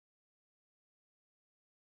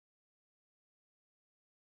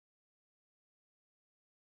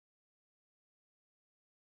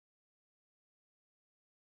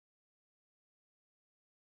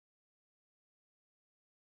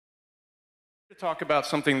To talk about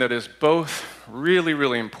something that is both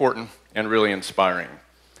really important and really inspiring,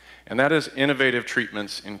 and that is innovative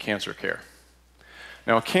treatments in cancer care.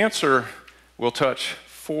 Now, cancer will touch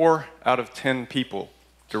 4 out of 10 people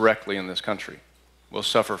directly in this country will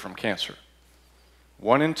suffer from cancer.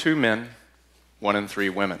 1 in 2 men, 1 in 3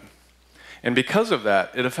 women. And because of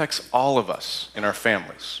that, it affects all of us in our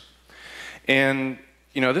families. And,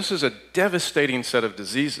 this is a devastating set of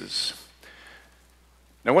diseases.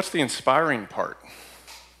 Now, what's the inspiring part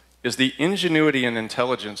is the ingenuity and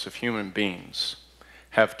intelligence of human beings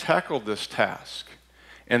have tackled this task,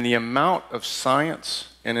 and the amount of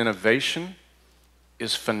science and innovation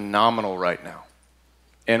is phenomenal right now.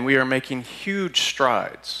 And we are making huge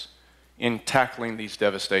strides in tackling these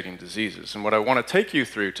devastating diseases. And what I want to take you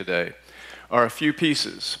through today are a few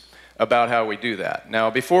pieces about how we do that.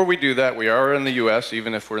 Now, before we do that, we are in the US,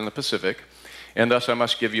 even if we're in the Pacific, and thus I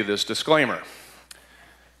must give you this disclaimer.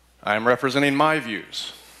 I am representing my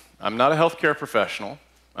views. I'm not a healthcare professional.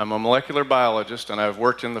 I'm a molecular biologist, and I've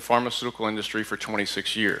worked in the pharmaceutical industry for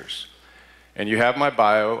 26 years. And you have my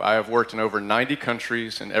bio. I have worked in over 90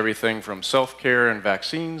 countries in everything from self-care and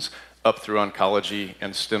vaccines up through oncology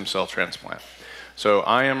and stem cell transplant. So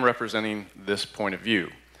I am representing this point of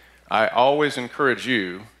view. I always encourage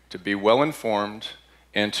you to be well-informed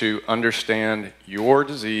and to understand your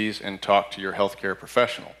disease and talk to your healthcare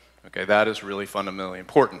professional. Okay, that is really fundamentally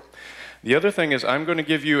important. The other thing is I'm going to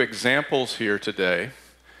give you examples here today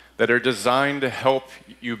that are designed to help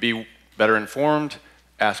you be better informed,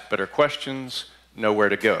 ask better questions, know where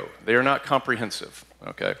to go. They are not comprehensive,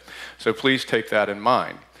 okay? So please take that in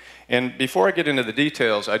mind. And before I get into the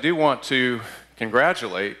details, I do want to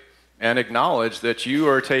congratulate and acknowledge that you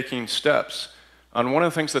are taking steps on one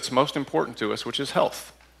of the things that's most important to us, which is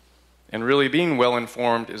health. And really being well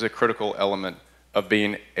informed is a critical element of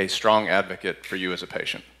being a strong advocate for you as a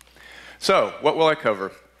patient. So, what will I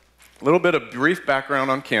cover? A little bit of brief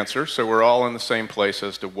background on cancer, so we're all in the same place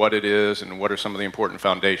as to what it is and what are some of the important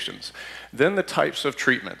foundations. Then the types of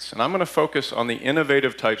treatments, and I'm going to focus on the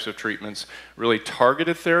innovative types of treatments, really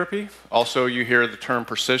targeted therapy. Also, you hear the term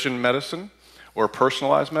precision medicine or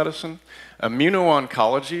personalized medicine.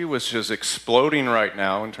 Immuno-Oncology, which is exploding right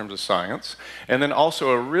now in terms of science, and then also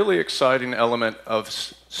a really exciting element of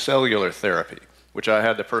cellular therapy, which I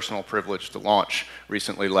had the personal privilege to launch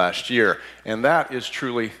recently last year. And that is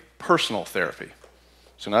truly personal therapy.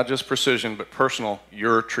 So not just precision, but personal,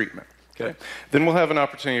 your treatment, okay? Then we'll have an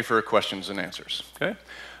opportunity for questions and answers, okay?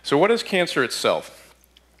 So what is cancer itself?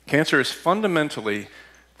 Cancer is fundamentally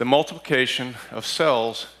the multiplication of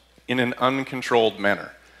cells in an uncontrolled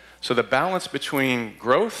manner. So the balance between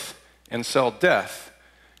growth and cell death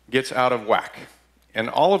gets out of whack. And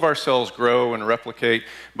all of our cells grow and replicate,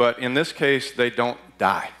 but in this case, they don't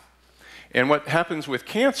die. And what happens with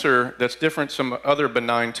cancer that's different from other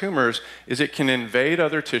benign tumors is it can invade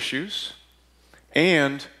other tissues,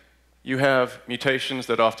 and you have mutations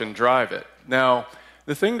that often drive it. Now,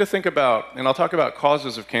 the thing to think about, and I'll talk about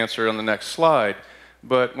causes of cancer on the next slide,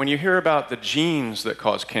 but when you hear about the genes that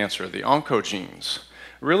cause cancer, the oncogenes,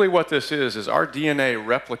 really what this is our DNA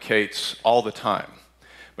replicates all the time.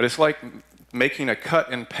 But it's like making a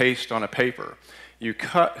cut and paste on a paper. You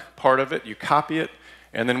cut part of it, you copy it,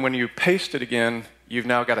 and then when you paste it again, you've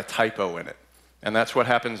now got a typo in it. And that's what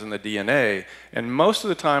happens in the DNA. And most of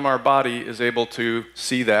the time, our body is able to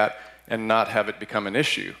see that and not have it become an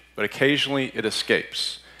issue. But occasionally, it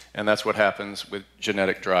escapes. And that's what happens with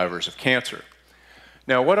genetic drivers of cancer.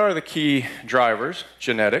 Now, what are the key drivers?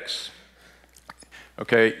 Genetics.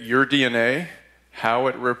 Okay, your DNA, how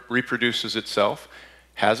it reproduces itself,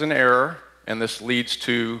 has an error, and this leads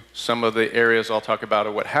to some of the areas I'll talk about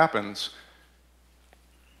of what happens.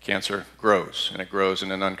 Cancer grows, and it grows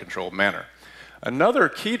in an uncontrolled manner. Another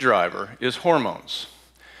key driver is hormones.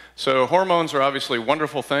 So hormones are obviously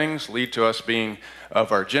wonderful things, lead to us being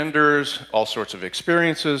of our genders, all sorts of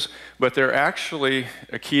experiences, but they're actually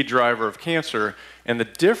a key driver of cancer, and the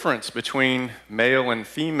difference between male and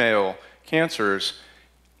female cancers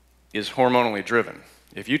is hormonally driven.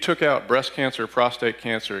 If you took out breast cancer, prostate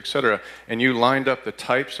cancer, etc., and you lined up the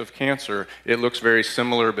types of cancer, it looks very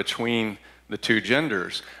similar between the two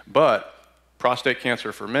genders. But prostate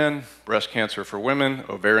cancer for men, breast cancer for women,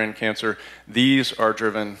 ovarian cancer, these are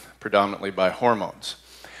driven predominantly by hormones.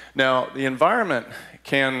 Now, the environment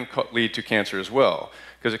can lead to cancer as well,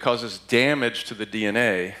 because it causes damage to the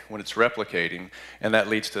DNA when it's replicating, and that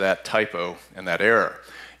leads to that typo and that error.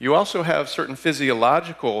 You also have certain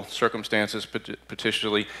physiological circumstances,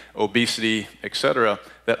 particularly obesity, et cetera,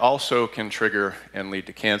 that also can trigger and lead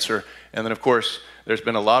to cancer. And then, of course, there's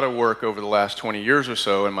been a lot of work over the last 20 years or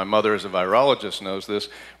so, and my mother as a virologist knows this,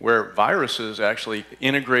 where viruses actually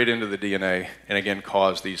integrate into the DNA and again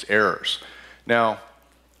cause these errors. Now,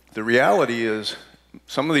 the reality is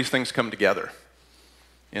some of these things come together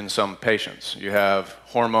in some patients. You have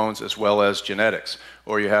hormones as well as genetics,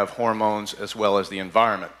 or you have hormones as well as the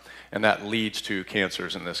environment, and that leads to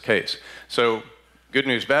cancers in this case. So good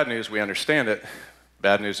news, bad news, we understand it.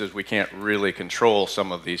 Bad news is we can't really control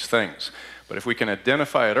some of these things. But if we can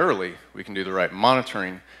identify it early, we can do the right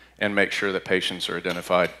monitoring and make sure that patients are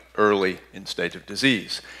identified early in stage of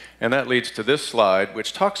disease. And that leads to this slide,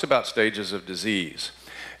 which talks about stages of disease.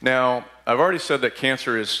 Now, I've already said that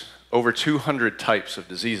cancer is over 200 types of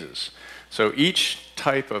diseases. So each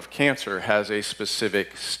type of cancer has a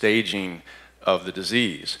specific staging of the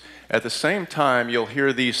disease. At the same time, you'll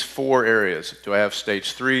hear these 4 areas. Do I have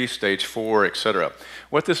stage 3, stage 4, et cetera?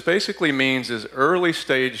 What this basically means is early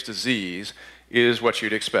stage disease is what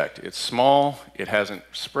you'd expect. It's small, it hasn't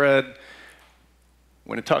spread.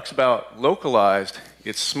 When it talks about localized,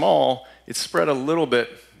 it's small, it's spread a little bit,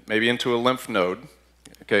 maybe into a lymph node.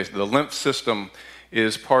 Okay, so the lymph system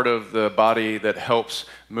is part of the body that helps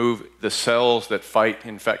move the cells that fight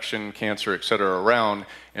infection, cancer, et cetera, around.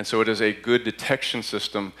 And so it is a good detection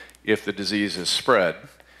system if the disease is spread.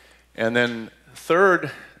 And then third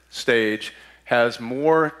stage has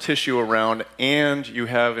more tissue around, and you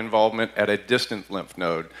have involvement at a distant lymph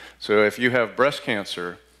node. So if you have breast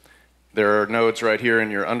cancer, there are nodes right here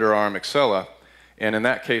in your underarm axilla, and in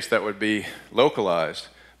that case that would be localized.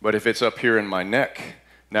 But if it's up here in my neck,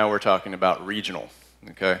 now we're talking about regional.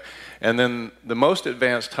 Okay? And then the most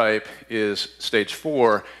advanced type is stage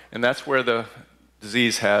 4, and that's where the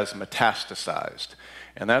disease has metastasized.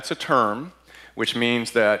 And that's a term which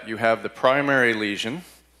means that you have the primary lesion,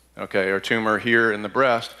 okay, or tumor here in the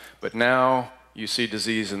breast, but now you see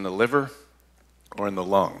disease in the liver or in the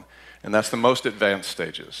lung. And that's the most advanced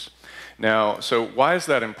stages. Now, so why is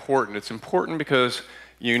that important? It's important because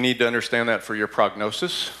you need to understand that for your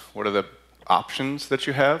prognosis. What are the options that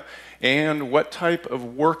you have? And what type of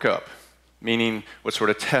workup, meaning what sort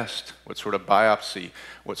of test, what sort of biopsy,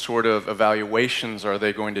 what sort of evaluations are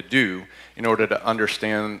they going to do in order to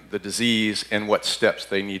understand the disease and what steps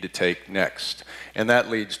they need to take next. And that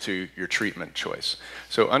leads to your treatment choice.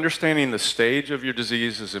 So understanding the stage of your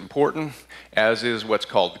disease is important, as is what's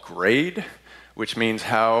called grade, which means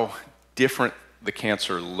how different the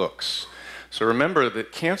cancer looks. So remember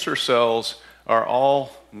that cancer cells are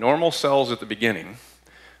all normal cells at the beginning,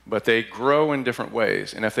 but they grow in different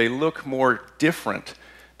ways. And if they look more different,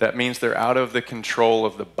 that means they're out of the control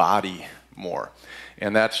of the body more.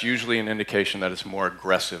 And that's usually an indication that it's more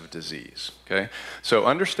aggressive disease, okay? So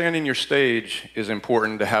understanding your stage is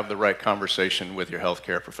important to have the right conversation with your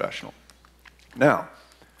healthcare professional. Now,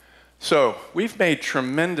 so we've made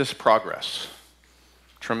tremendous progress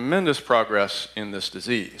in this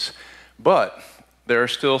disease, but there are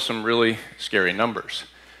still some really scary numbers.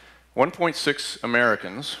 1.6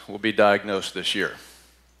 Americans will be diagnosed this year.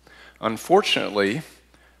 Unfortunately,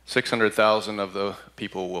 600,000 of the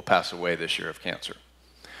people will pass away this year of cancer.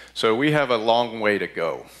 So we have a long way to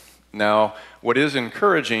go. Now, what is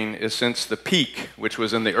encouraging is since the peak, which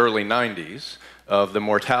was in the early 90s, of the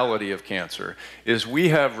mortality of cancer, is we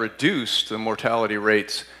have reduced the mortality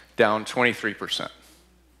rates down 23%.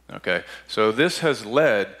 Okay? So this has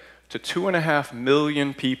led to 2.5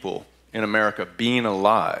 million people in America being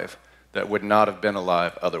alive that would not have been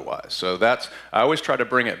alive otherwise. So that's, I always try to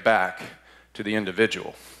bring it back to the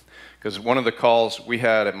individual. Because one of the calls we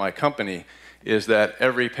had at my company is that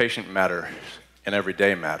every patient matters and every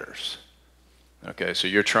day matters. Okay, so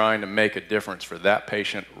you're trying to make a difference for that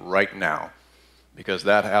patient right now, because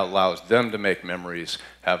that allows them to make memories,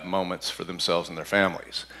 have moments for themselves and their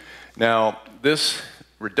families. Now, this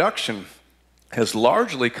reduction has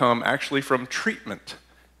largely come actually from treatment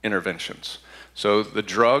interventions. So the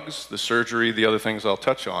drugs, the surgery, the other things I'll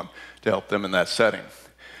touch on to help them in that setting.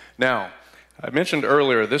 Now, I mentioned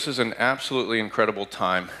earlier, this is an absolutely incredible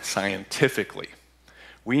time scientifically.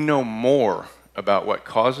 We know more about what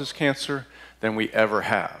causes cancer than we ever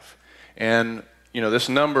have. And you know, this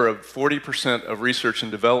number of 40% of research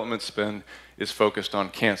and development spend is focused on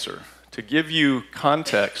cancer. To give you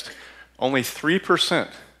context, only 3%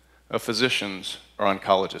 of physicians are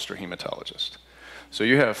oncologists or hematologists. So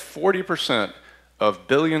you have 40% of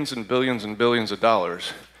billions and billions and billions of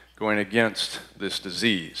dollars going against this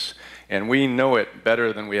disease. And we know it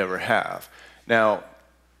better than we ever have. Now,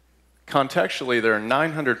 contextually, there are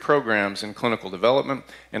 900 programs in clinical development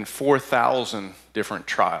and 4,000 different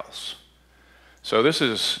trials. So this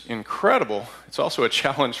is incredible. It's also a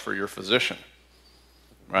challenge for your physician,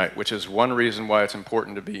 right? Which is one reason why it's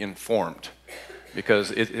important to be informed,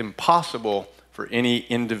 because it's impossible for any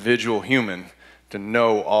individual human to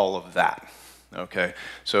know all of that, okay?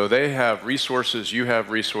 So they have resources, you have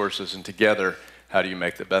resources, and together, how do you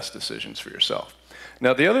make the best decisions for yourself?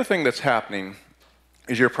 Now, the other thing that's happening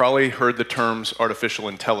is you've probably heard the terms artificial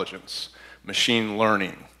intelligence, machine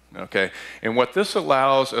learning, okay? And what this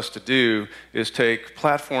allows us to do is take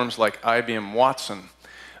platforms like IBM Watson,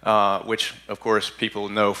 which, of course, people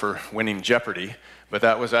know for winning Jeopardy, but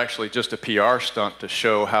that was actually just a PR stunt to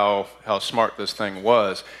show how smart this thing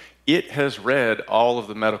was. It has read all of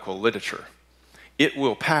the medical literature. It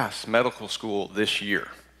will pass medical school this year.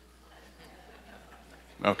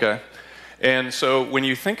 Okay? And so when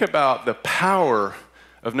you think about the power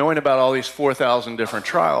of knowing about all these 4,000 different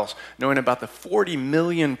trials, knowing about the 40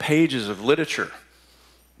 million pages of literature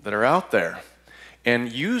that are out there,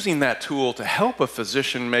 and using that tool to help a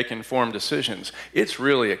physician make informed decisions, it's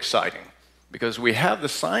really exciting because we have the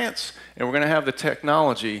science and we're going to have the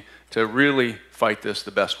technology to really fight this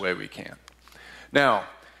the best way we can. Now,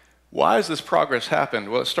 why has this progress happened?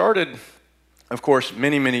 Well, it started, of course,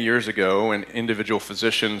 many, many years ago in individual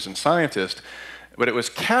physicians and scientists, but it was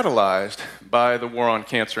catalyzed by the war on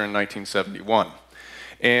cancer in 1971.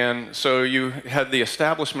 And so you had the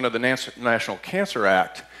establishment of the National Cancer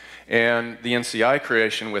Act and the NCI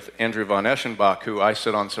creation with Andrew von Eschenbach, who I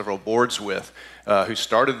sit on several boards with, who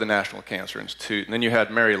started the National Cancer Institute. And then you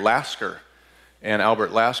had Mary Lasker and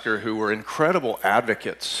Albert Lasker, who were incredible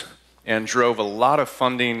advocates and drove a lot of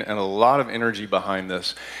funding and a lot of energy behind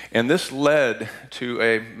this. And this led to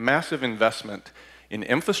a massive investment in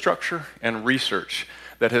infrastructure and research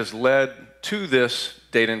that has led to this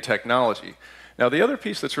data and technology. Now, the other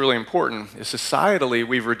piece that's really important is societally,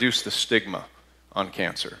 we've reduced the stigma on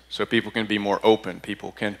cancer. So people can be more open,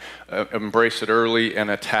 people can embrace it early and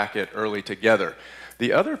attack it early together.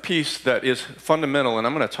 The other piece that is fundamental, and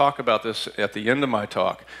I'm going to talk about this at the end of my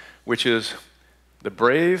talk, which is the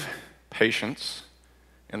brave patients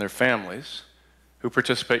and their families who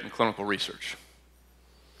participate in clinical research.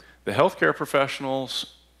 The healthcare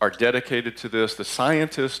professionals are dedicated to this. The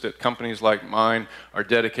scientists at companies like mine are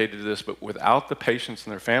dedicated to this, but without the patients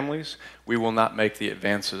and their families, we will not make the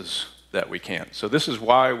advances that we can. So this is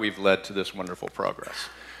why we've led to this wonderful progress.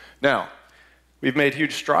 Now, we've made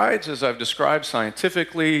huge strides, as I've described,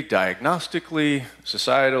 scientifically, diagnostically,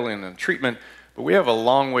 societally, and in treatment, but we have a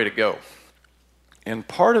long way to go. And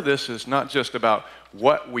part of this is not just about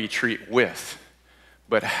what we treat with,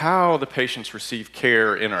 but how the patients receive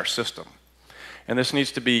care in our system. And this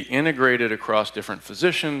needs to be integrated across different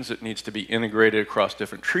physicians, it needs to be integrated across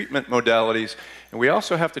different treatment modalities, and we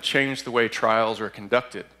also have to change the way trials are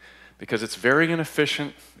conducted, because it's very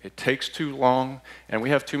inefficient, it takes too long, and we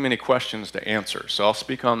have too many questions to answer. So I'll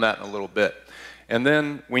speak on that in a little bit. And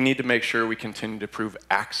then we need to make sure we continue to improve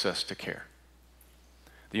access to care.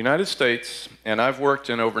 The United States, and I've worked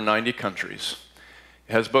in over 90 countries,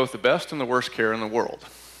 has both the best and the worst care in the world.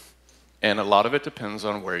 And a lot of it depends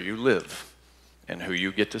on where you live and who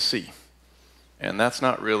you get to see. And that's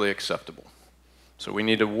not really acceptable. So we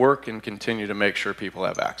need to work and continue to make sure people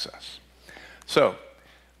have access. So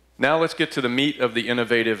now let's get to the meat of the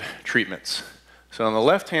innovative treatments. So on the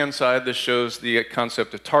left-hand side, this shows the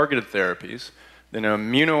concept of targeted therapies, then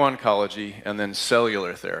immuno-oncology, and then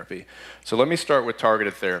cellular therapy. So let me start with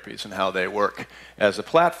targeted therapies and how they work as a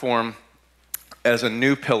platform, as a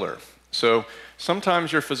new pillar. So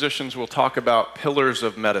sometimes your physicians will talk about pillars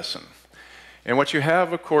of medicine. And what you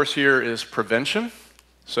have, of course, here is prevention.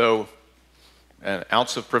 So an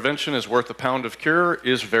ounce of prevention is worth a pound of cure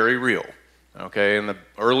is very real. Okay, and the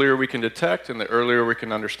earlier we can detect and the earlier we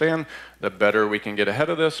can understand, the better we can get ahead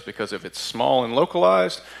of this, because if it's small and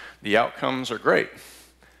localized, the outcomes are great.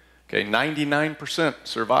 Okay, 99%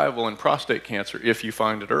 survival in prostate cancer if you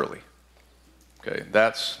find it early. Okay,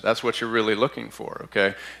 that's what you're really looking for,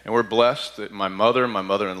 okay? And we're blessed that my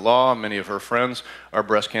mother-in-law, many of her friends are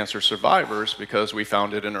breast cancer survivors because we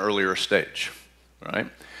found it in an earlier stage, right?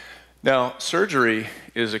 Now, surgery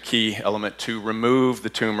is a key element to remove the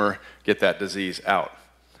tumor, get that disease out,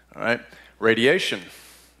 all right? Radiation,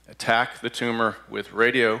 attack the tumor with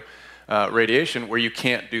radiation where you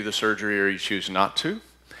can't do the surgery or you choose not to.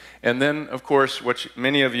 And then, of course, what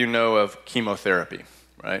many of you know of chemotherapy,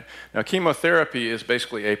 right? Now, chemotherapy is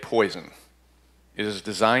basically a poison. It is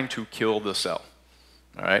designed to kill the cell,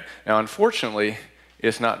 all right? Now, unfortunately,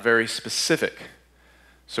 it's not very specific.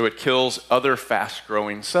 So it kills other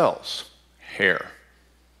fast-growing cells, hair,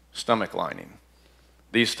 stomach lining.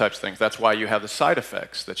 These types of things. That's why you have the side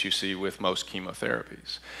effects that you see with most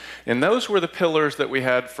chemotherapies. And those were the pillars that we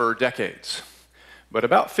had for decades. But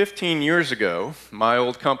about 15 years ago, my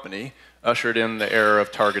old company ushered in the era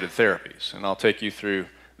of targeted therapies. And I'll take you through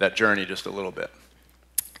that journey just a little bit.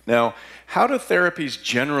 Now, how do therapies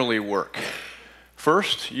generally work?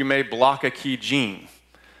 First, you may block a key gene.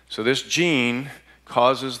 So this gene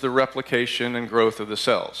causes the replication and growth of the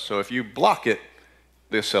cells. So if you block it,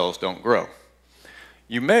 the cells don't grow.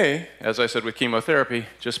 You may, as I said with chemotherapy,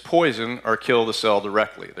 just poison or kill the cell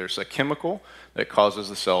directly. There's a chemical that causes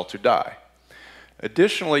the cell to die.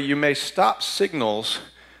 Additionally, you may stop signals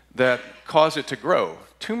that cause it to grow.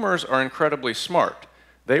 Tumors are incredibly smart.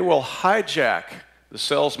 They will hijack the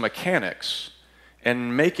cell's mechanics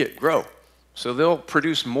and make it grow. So they'll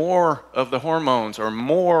produce more of the hormones or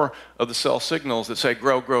more of the cell signals that say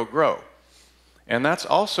grow, grow, grow. And that's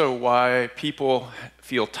also why people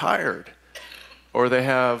feel tired or they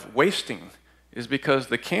have wasting, is because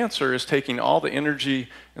the cancer is taking all the energy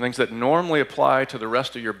and things that normally apply to the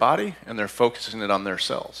rest of your body and they're focusing it on their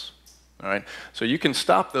cells. All right? So you can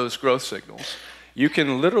stop those growth signals. You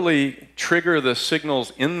can literally trigger the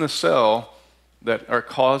signals in the cell that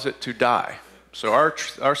cause it to die. So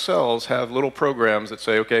our cells have little programs that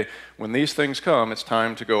say, okay, when these things come, it's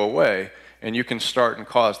time to go away, and you can start and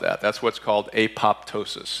cause that. That's what's called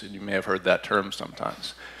apoptosis, and you may have heard that term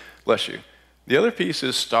sometimes. Bless you. The other piece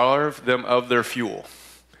is starve them of their fuel.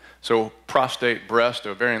 So prostate, breast,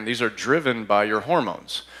 ovarian, these are driven by your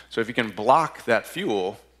hormones. So if you can block that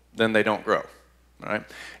fuel, then they don't grow. All right?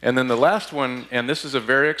 And then the last one, and this is a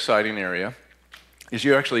very exciting area, is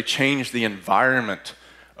you actually change the environment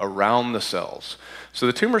around the cells. So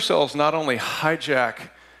the tumor cells not only hijack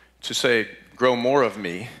to say, grow more of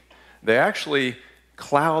me, they actually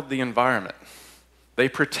cloud the environment. They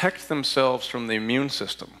protect themselves from the immune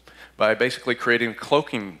system by basically creating a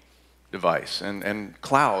cloaking device and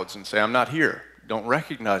clouds and say, I'm not here, don't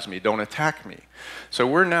recognize me, don't attack me. So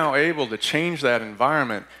we're now able to change that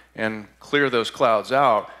environment and clear those clouds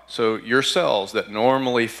out so your cells that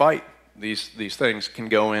normally fight these things can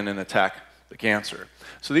go in and attack the cancer.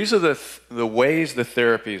 So these are the ways the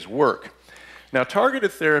therapies work. Now,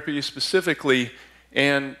 targeted therapies specifically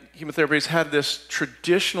and chemotherapies had this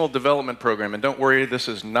traditional development program, and don't worry, this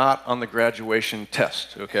is not on the graduation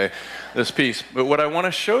test, okay, this piece. But what I want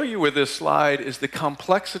to show you with this slide is the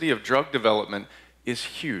complexity of drug development is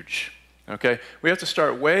huge, okay? We have to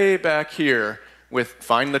start way back here with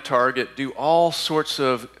find the target, do all sorts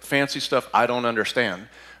of fancy stuff I don't understand,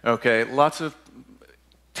 okay? Lots of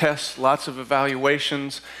tests, lots of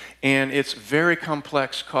evaluations, and it's very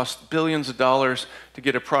complex, costs billions of dollars to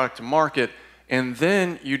get a product to market. And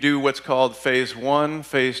then you do what's called phase 1,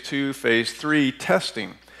 phase 2, phase 3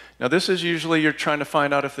 testing. Now this is usually you're trying to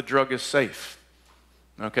find out if the drug is safe.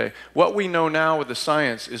 Okay? What we know now with the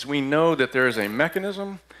science is we know that there is a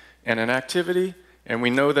mechanism and an activity, and we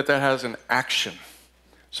know that that has an action.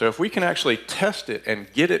 So if we can actually test it and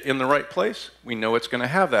get it in the right place, we know it's going to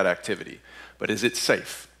have that activity. But is it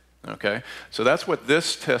safe? Okay? So that's what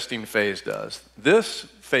this testing phase does. This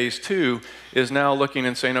phase 2 is now looking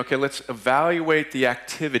and saying, okay, let's evaluate the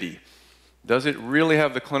activity. Does it really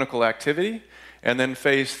have the clinical activity? And then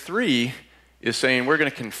phase 3 is saying we're going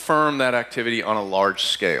to confirm that activity on a large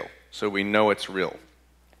scale so we know it's real.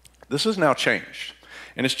 This has now changed.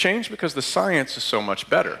 And it's changed because the science is so much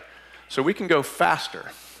better. So we can go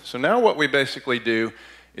faster. So now what we basically do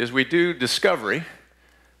is we do discovery,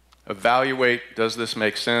 evaluate, does this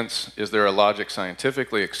make sense? Is there a logic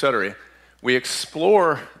scientifically, et cetera? We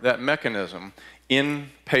explore that mechanism in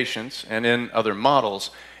patients and in other models,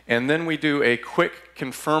 and then we do a quick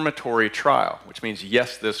confirmatory trial, which means,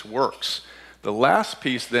 yes, this works. The last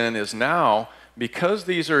piece then is now, because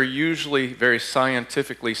these are usually very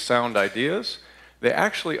scientifically sound ideas, they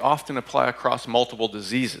actually often apply across multiple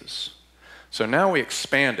diseases. So now we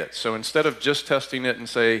expand it. So instead of just testing it and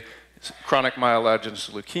say, chronic myelogenous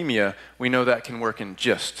leukemia, we know that can work in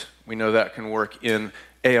GIST. We know that can work in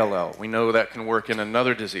ALL. We know that can work in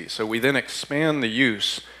another disease. So we then expand the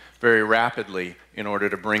use very rapidly in order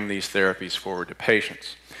to bring these therapies forward to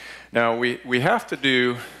patients. Now, we have to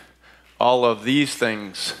do all of these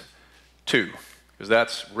things too, because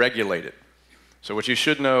that's regulated. So what you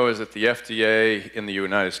should know is that the FDA in the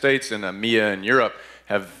United States and EMEA in Europe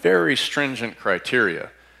have very stringent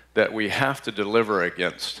criteria that we have to deliver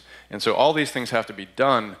against. And so all these things have to be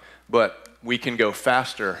done, but we can go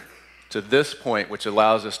faster to this point, which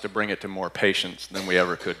allows us to bring it to more patients than we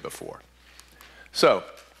ever could before. So,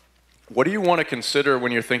 what do you want to consider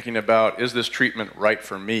when you're thinking about, is this treatment right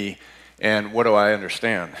for me, and what do I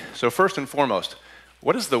understand? So first and foremost,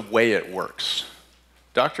 what is the way it works?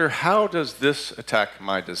 Doctor, how does this attack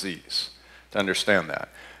my disease? To understand that.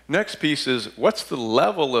 Next piece is, what's the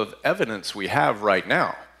level of evidence we have right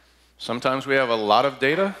now? Sometimes we have a lot of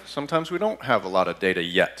data, sometimes we don't have a lot of data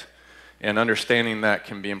yet. And understanding that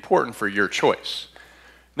can be important for your choice.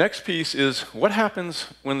 Next piece is, what happens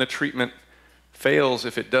when the treatment fails,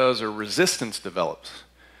 if it does, or resistance develops?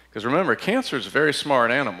 Because remember, cancer is a very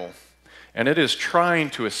smart animal, and it is trying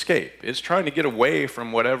to escape. It's trying to get away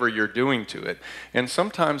from whatever you're doing to it. And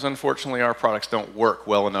sometimes, unfortunately, our products don't work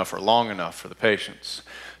well enough or long enough for the patients.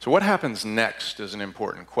 So what happens next is an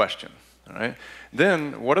important question. All right?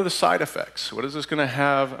 Then, what are the side effects? What is this going to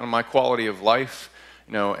have on my quality of life?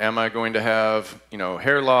 You know, am I going to have,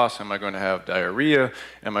 hair loss? Am I going to have diarrhea?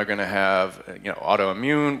 Am I going to have,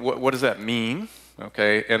 autoimmune? What does that mean?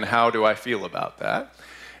 Okay, and how do I feel about that?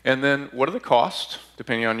 And then, what are the costs,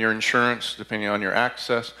 depending on your insurance, depending on your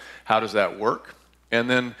access? How does that work? And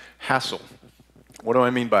then, hassle. What do I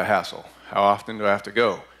mean by hassle? How often do I have to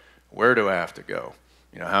go? Where do I have to go?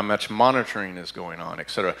 How much monitoring is going on, et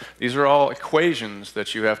cetera. These are all equations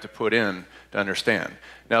that you have to put in to understand.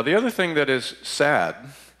 Now, the other thing that is sad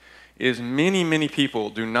is many, many people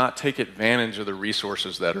do not take advantage of the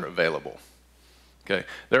resources that are available. Okay?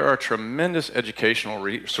 There are tremendous educational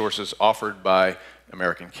resources offered by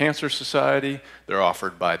American Cancer Society, they're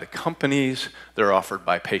offered by the companies, they're offered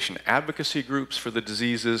by patient advocacy groups for the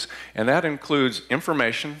diseases, and that includes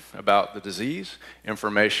information about the disease,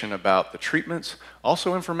 information about the treatments,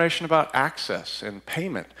 also information about access and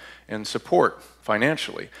payment and support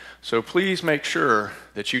financially. So please make sure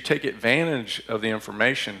that you take advantage of the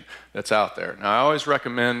information that's out there. Now, I always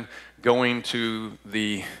recommend going to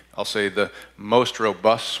I'll say the most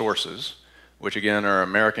robust sources, which again are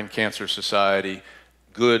American Cancer Society,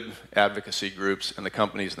 good advocacy groups, and the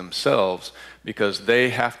companies themselves, because they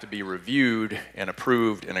have to be reviewed and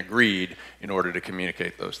approved and agreed in order to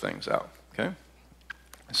communicate those things out. Okay?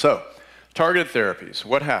 So, targeted therapies,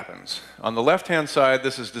 what happens? On the left-hand side,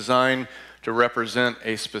 this is designed to represent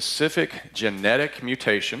a specific genetic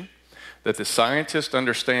mutation that the scientists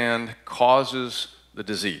understand causes the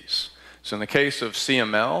disease. So in the case of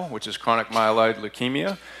CML, which is chronic myeloid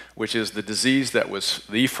leukemia, which is the disease that was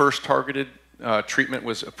the first targeted treatment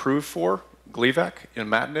was approved for, Gleevec,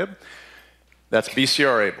 imatinib, that's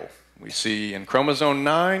BCR-ABL. We see in chromosome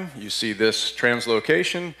 9, you see this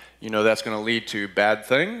translocation, that's going to lead to bad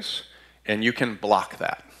things, and you can block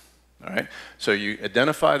that. All right? So you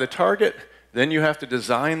identify the target, then you have to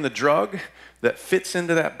design the drug that fits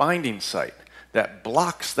into that binding site, that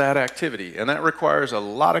blocks that activity. And that requires a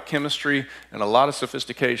lot of chemistry and a lot of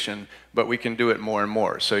sophistication, but we can do it more and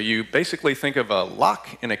more. So you basically think of a lock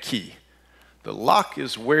and a key. The lock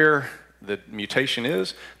is where the mutation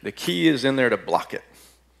is. The key is in there to block it.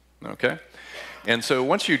 Okay? And so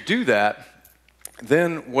once you do that,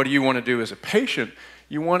 then what do you want to do as a patient?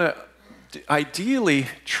 You want to ideally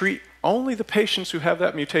treat only the patients who have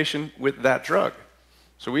that mutation with that drug.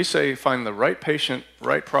 So we say find the right patient,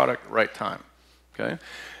 right product, right time. Okay?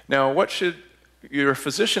 Now, what should your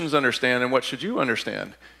physicians understand and what should you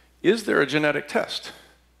understand? Is there a genetic test?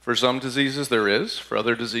 For some diseases there is, for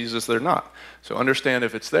other diseases there not. So understand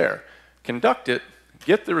if it's there. Conduct it,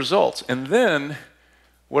 get the results, and then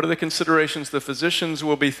what are the considerations the physicians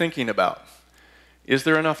will be thinking about? Is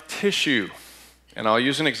there enough tissue? And I'll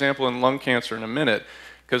use an example in lung cancer in a minute,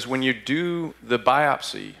 because when you do the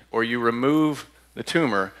biopsy or you remove the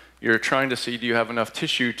tumor, you're trying to see, do you have enough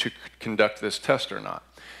tissue to conduct this test or not?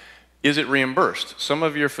 Is it reimbursed? Some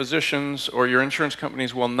of your physicians or your insurance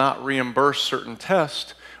companies will not reimburse certain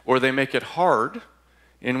tests, or they make it hard,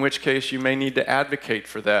 in which case you may need to advocate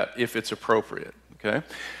for that if it's appropriate. Okay?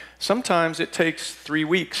 Sometimes it takes 3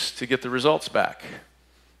 weeks to get the results back.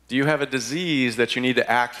 Do you have a disease that you need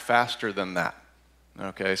to act faster than that?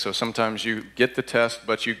 Okay, so sometimes you get the test,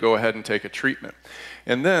 but you go ahead and take a treatment.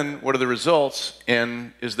 And then, what are the results,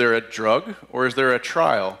 and is there a drug or is there a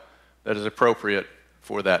trial that is appropriate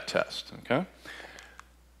for that test? Okay?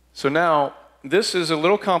 So now, this is a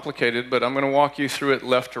little complicated, but I'm going to walk you through it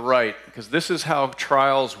left to right, because this is how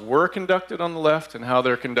trials were conducted on the left and how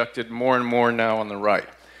they're conducted more and more now on the right.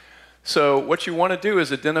 So what you want to do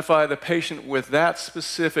is identify the patient with that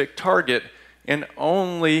specific target and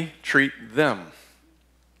only treat them.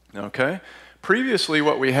 Okay? Previously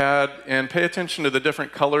what we had, and pay attention to the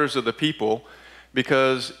different colors of the people,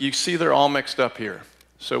 because you see they're all mixed up here.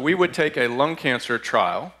 So we would take a lung cancer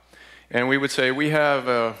trial, and we would say we have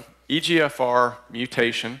a EGFR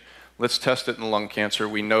mutation, let's test it in lung cancer.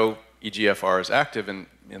 We know EGFR is active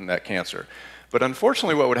in that cancer. But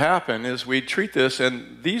unfortunately what would happen is we'd treat this,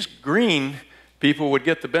 and these green people would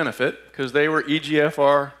get the benefit because they were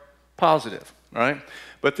EGFR positive, right?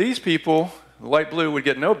 But these people, the light blue, would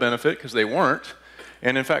get no benefit because they weren't.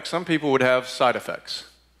 And in fact, some people would have side effects.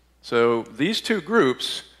 So these two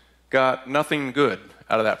groups got nothing good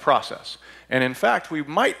out of that process. And in fact, we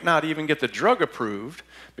might not even get the drug approved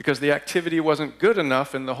because the activity wasn't good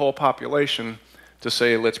enough in the whole population to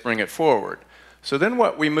say, let's bring it forward. So then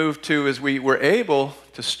what we moved to is we were able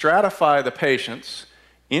to stratify the patients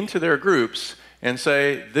into their groups and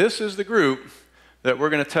say, this is the group that we're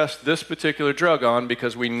going to test this particular drug on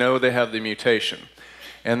because we know they have the mutation.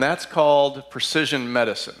 And that's called precision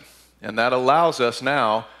medicine. And that allows us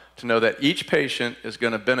now to know that each patient is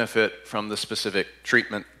going to benefit from the specific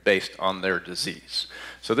treatment based on their disease.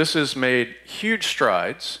 So this has made huge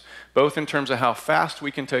strides, both in terms of how fast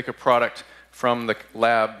we can take a product from the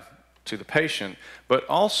lab to the patient, but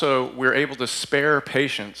also we're able to spare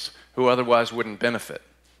patients who otherwise wouldn't benefit.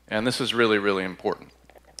 And this is really, really important.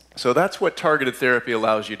 So that's what targeted therapy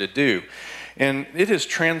allows you to do. And it has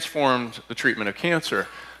transformed the treatment of cancer.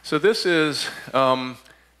 So this is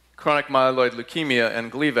chronic myeloid leukemia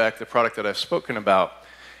and Gleevec, the product that I've spoken about.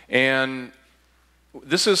 And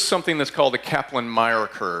this is something that's called the Kaplan-Meier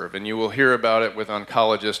curve, and you will hear about it with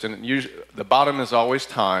oncologists. And the bottom is always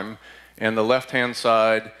time, and the left-hand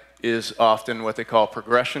side is often what they call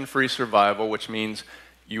progression-free survival, which means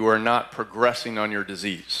you are not progressing on your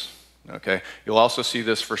disease. Okay? You'll also see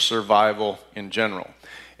this for survival in general.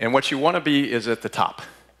 And what you want to be is at the top.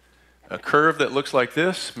 A curve that looks like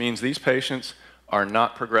this means these patients are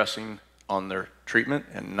not progressing on their treatment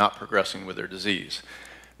and not progressing with their disease.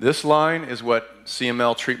 This line is what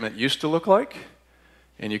CML treatment used to look like,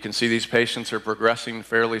 and you can see these patients are progressing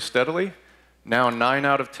fairly steadily. Now 9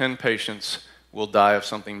 out of 10 patients will die of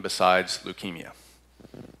something besides leukemia.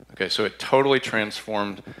 Okay, so it totally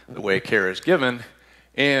transformed the way care is given,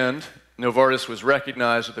 and Novartis was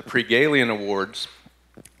recognized with the Pre-Galian Awards,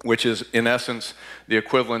 which is in essence the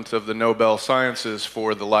equivalent of the Nobel Sciences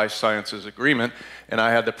for the Life Sciences Agreement, and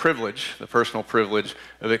I had the privilege, the personal privilege,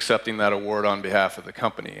 of accepting that award on behalf of the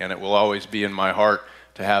company, and it will always be in my heart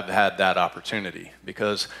to have had that opportunity,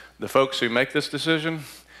 because the folks who make this decision,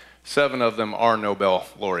 7 of them are Nobel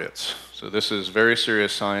laureates. So this is very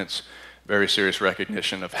serious science, very serious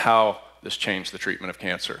recognition of how this changed the treatment of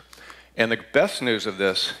cancer. And the best news of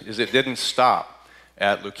this is it didn't stop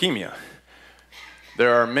at leukemia.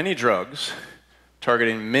 There are many drugs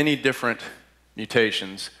targeting many different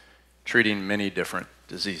mutations, treating many different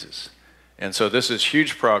diseases. And so this is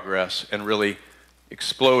huge progress and really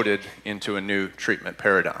exploded into a new treatment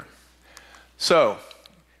paradigm. So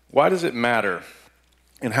why does it matter,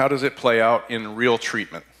 and how does it play out in real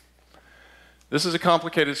treatment? This is a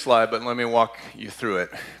complicated slide, but let me walk you through it,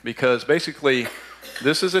 because basically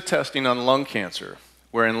this is a testing on lung cancer,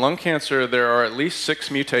 where in lung cancer there are at least 6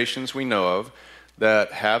 mutations we know of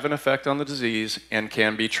that have an effect on the disease and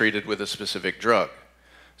can be treated with a specific drug.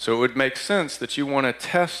 So it would make sense that you want to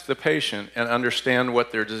test the patient and understand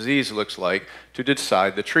what their disease looks like to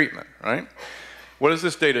decide the treatment, right? What does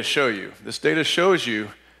this data show you? This data shows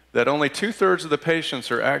you that only 2/3 of the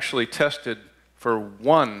patients are actually tested for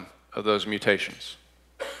one of those mutations.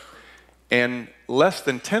 And less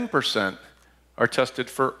than 10% are tested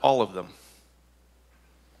for all of them.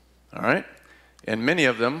 All right? And many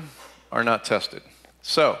of them are not tested.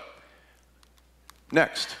 So,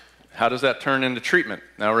 next, how does that turn into treatment?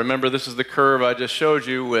 Now remember, this is the curve I just showed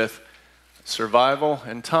you with survival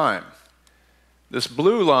and time. This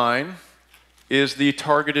blue line is the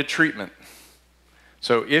targeted treatment.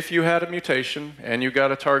 So if you had a mutation and you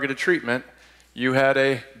got a targeted treatment, you had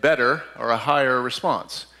a better or a higher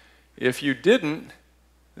response. If you didn't,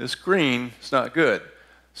 this green is not good.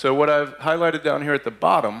 So what I've highlighted down here at the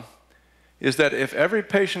bottom is that if every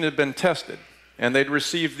patient had been tested and they'd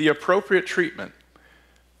received the appropriate treatment,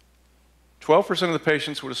 12% of the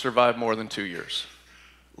patients would have survived more than 2 years,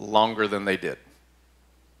 longer than they did.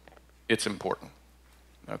 It's important,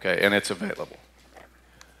 okay, and it's available.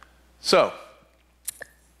 So,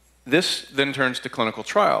 this then turns to clinical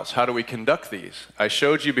trials. How do we conduct these? I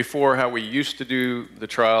showed you before how we used to do the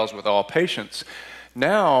trials with all patients.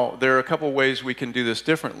 Now, there are a couple ways we can do this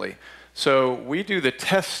differently. So, we do the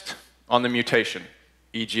test on the mutation.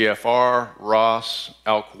 EGFR, ROS,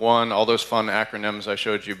 ALK1, all those fun acronyms I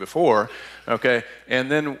showed you before, okay?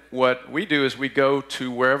 And then what we do is we go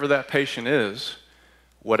to wherever that patient is,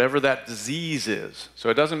 whatever that disease is. So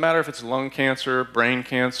it doesn't matter if it's lung cancer, brain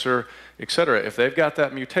cancer, etc. If they've got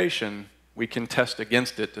that mutation, we can test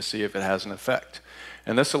against it to see if it has an effect.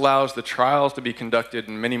 And this allows the trials to be conducted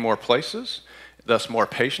in many more places, thus more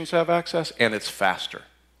patients have access, and it's faster.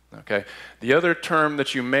 Okay? The other term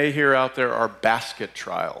that you may hear out there are basket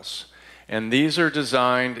trials. And these are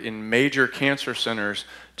designed in major cancer centers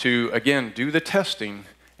to, again, do the testing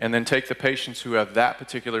and then take the patients who have that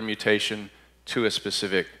particular mutation to a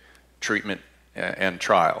specific treatment and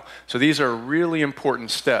trial. So these are really important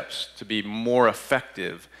steps to be more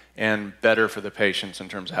effective and better for the patients in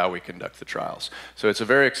terms of how we conduct the trials. So it's a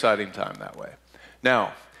very exciting time that way.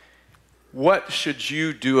 Now, what should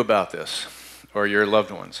you do about this, or your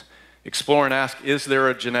loved ones? Explore and ask, is there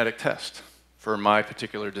a genetic test for my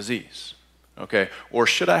particular disease? Okay, or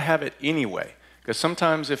should I have it anyway? Because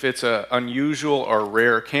sometimes if it's an unusual or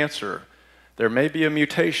rare cancer, there may be a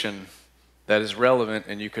mutation that is relevant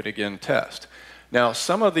and you could again test. Now,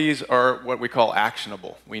 some of these are what we call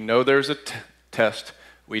actionable. We know there's a test,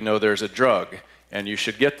 we know there's a drug, and you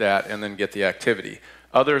should get that and then get the activity.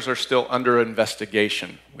 Others are still under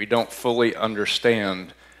investigation. We don't fully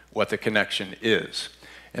understand what the connection is.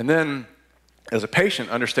 And then, as a patient,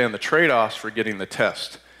 understand the trade-offs for getting the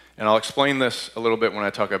test. And I'll explain this a little bit when I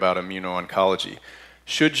talk about immuno-oncology.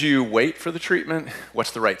 Should you wait for the treatment?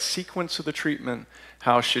 What's the right sequence of the treatment?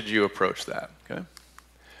 How should you approach that? Okay?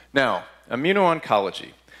 Now,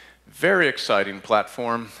 immuno-oncology, very exciting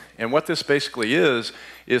platform. And what this basically is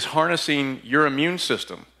harnessing your immune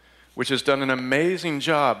system, which has done an amazing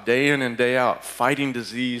job day in and day out fighting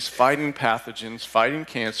disease, fighting pathogens, fighting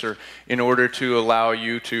cancer in order to allow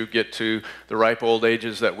you to get to the ripe old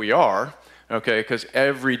ages that we are, okay, because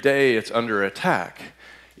every day it's under attack.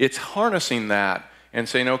 It's harnessing that and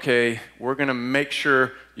saying, okay, we're going to make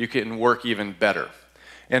sure you can work even better.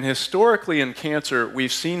 And historically in cancer,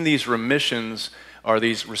 we've seen these remissions or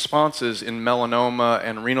these responses in melanoma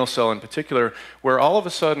and renal cell in particular, where all of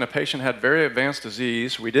a sudden a patient had very advanced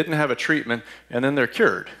disease, we didn't have a treatment, and then they're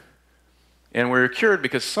cured. And we're cured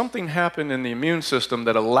because something happened in the immune system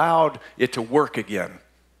that allowed it to work again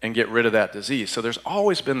and get rid of that disease. So there's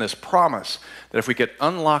always been this promise that if we could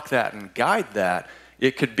unlock that and guide that,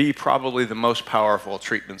 it could be probably the most powerful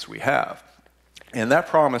treatments we have. And that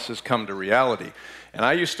promise has come to reality. And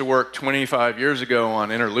I used to work 25 years ago on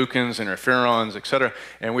interleukins, interferons, et cetera,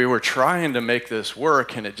 and we were trying to make this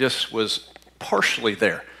work, and it just was partially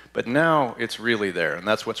there. But now it's really there, and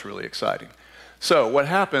that's what's really exciting. So what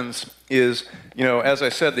happens is, you know, as I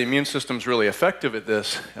said, the immune system's really effective at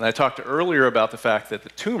this, and I talked earlier about the fact that the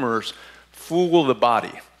tumors fool the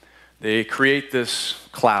body. They create this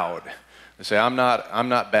cloud. They say, I'm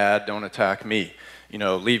not bad, don't attack me, you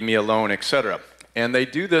know, leave me alone, et cetera. And they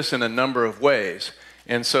do this in a number of ways.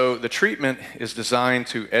 And so the treatment is designed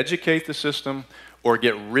to educate the system or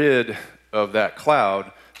get rid of that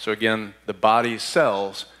cloud. So again, the body's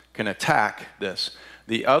cells can attack this.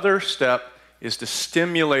 The other step is to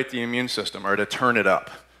stimulate the immune system or to turn it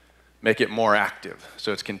up, make it more active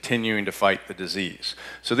so it's continuing to fight the disease.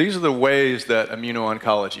 So these are the ways that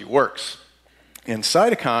immuno-oncology works. And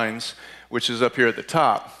cytokines, which is up here at the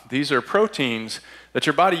top, these are proteins that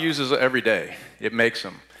your body uses every day. It makes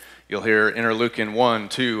them. You'll hear interleukin 1,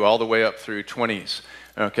 2, all the way up through 20s,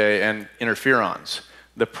 okay, and interferons.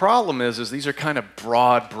 The problem is these are kind of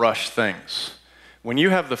broad brush things. When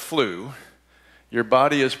you have the flu, your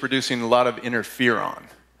body is producing a lot of interferon,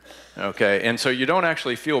 okay, and so you don't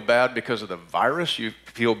actually feel bad because of the virus, you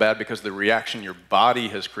feel bad because of the reaction your body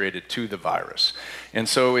has created to the virus. And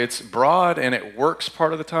so it's broad and it works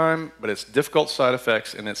part of the time, but it's difficult side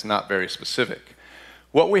effects and it's not very specific.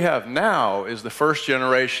 What we have now is the first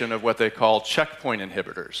generation of what they call checkpoint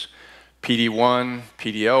inhibitors, PD-1,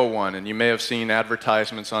 PD-L1, and you may have seen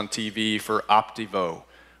advertisements on TV for Opdivo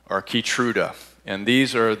or Keytruda, and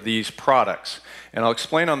these are these products. And I'll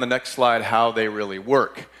explain on the next slide how they really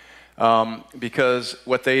work, because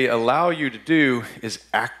what they allow you to do is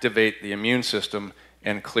activate the immune system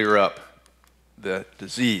and clear up the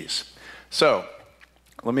disease. So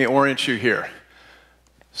let me orient you here.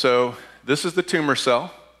 So this is the tumor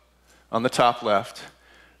cell on the top left.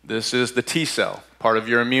 This is the T cell, part of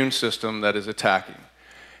your immune system that is attacking.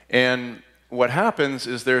 And what happens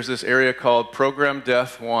is there's this area called programmed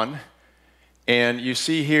death 1, and you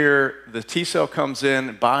see here the T cell comes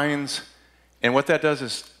in, binds, and what that does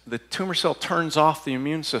is the tumor cell turns off the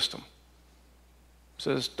immune system. It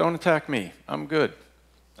says, don't attack me, I'm good,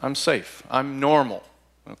 I'm safe, I'm normal,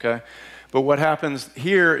 okay? But what happens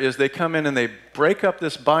here is they come in and they break up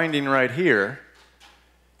this binding right here,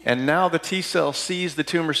 and now the T cell sees the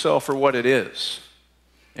tumor cell for what it is.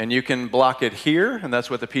 And you can block it here, and that's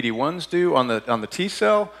what the PD-1s do on the T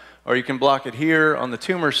cell, or you can block it here on the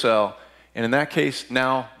tumor cell, and in that case,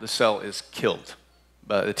 now the cell is killed.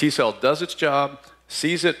 But the T cell does its job,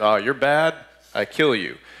 sees it, oh, you're bad, I kill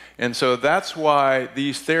you. And so that's why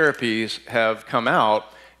these therapies have come out,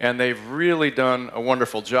 and they've really done a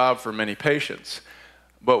wonderful job for many patients.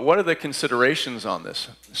 But what are the considerations on this?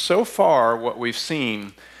 So far, what we've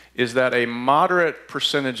seen is that a moderate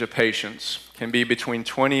percentage of patients, can be between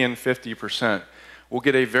 20 and 50%, will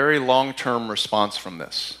get a very long-term response from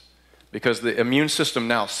this, because the immune system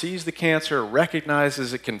now sees the cancer,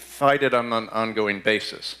 recognizes it can fight it on an ongoing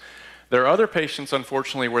basis. There are other patients,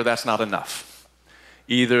 unfortunately, where that's not enough.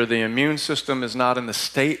 Either the immune system is not in the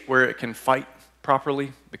state where it can fight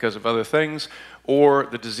properly because of other things, or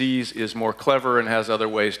the disease is more clever and has other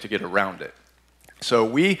ways to get around it. So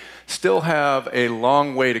we still have a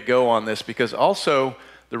long way to go on this, because also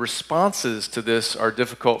the responses to this are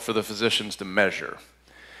difficult for the physicians to measure.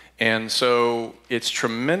 And so it's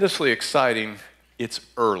tremendously exciting. It's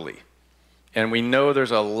early. And we know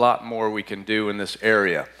there's a lot more we can do in this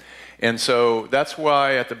area. And so that's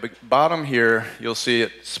why at the bottom here, you'll see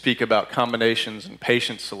it speak about combinations and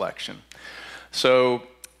patient selection. So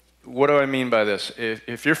what do I mean by this?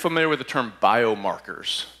 If you're familiar with the term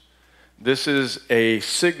biomarkers, this is a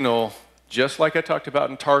signal, just like I talked about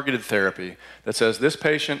in targeted therapy, that says this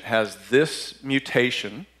patient has this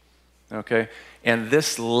mutation, okay, and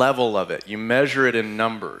this level of it. You measure it in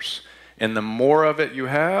numbers. And the more of it you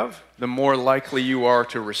have, the more likely you are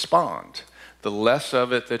to respond. The less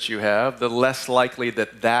of it that you have, the less likely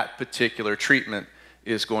that that particular treatment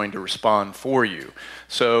is going to respond for you.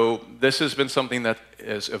 So this has been something that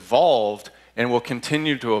has evolved and will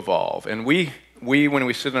continue to evolve. And we when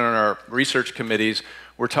we sit in our research committees,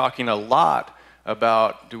 we're talking a lot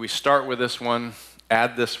about, do we start with this one,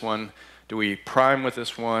 add this one, do we prime with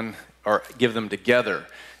this one, or give them together?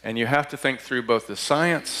 And you have to think through both the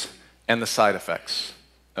science and the side effects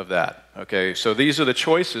of that, okay? So these are the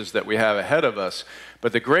choices that we have ahead of us.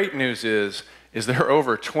 But the great news is there are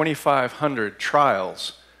over 2,500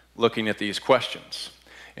 trials looking at these questions.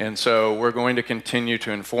 And so we're going to continue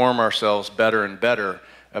to inform ourselves better and better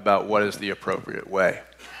about what is the appropriate way.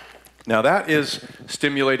 Now that is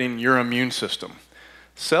stimulating your immune system.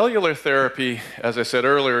 Cellular therapy, as I said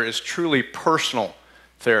earlier, is truly personal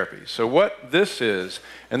therapy. So what this is,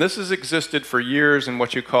 and this has existed for years in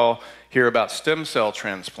what you hear about stem cell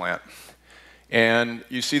transplant. And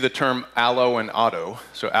you see the term allo and auto.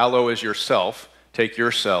 So allo is yourself, take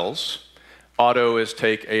your cells. Auto is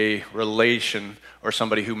take a relation or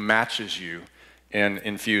somebody who matches you and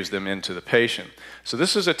infuse them into the patient. So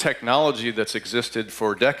this is a technology that's existed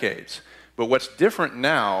for decades. But what's different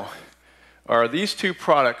now are these two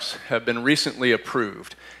products have been recently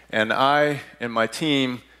approved. And I and my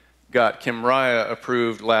team got Kymriah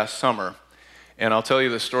approved last summer. And I'll tell you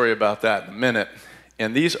the story about that in a minute.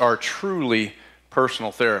 And these are truly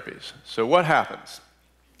personal therapies. So what happens?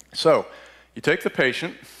 So you take the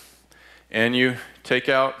patient and you take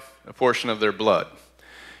out a portion of their blood.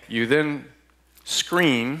 You then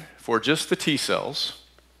screen for just the T cells.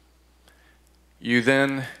 You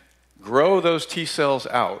then grow those T cells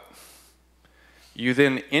out. You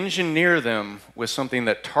then engineer them with something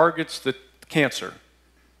that targets the cancer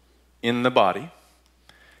in the body.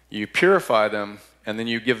 You purify them, and then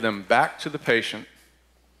you give them back to the patient.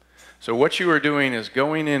 So what you are doing is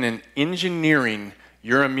going in and engineering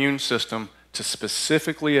your immune system to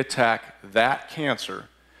specifically attack that cancer.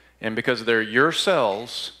 And because they're your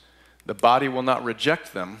cells, the body will not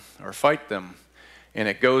reject them or fight them, and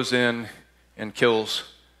it goes in and kills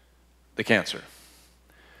the cancer.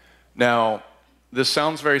 Now, this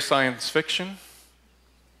sounds very science fiction.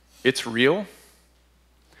 It's real.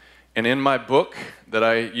 And in my book that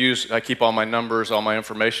I keep all my numbers, all my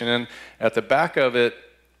information in, at the back of it,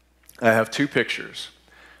 I have two pictures.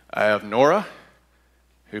 I have Nora,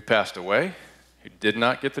 who passed away, who did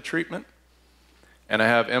not get the treatment, and I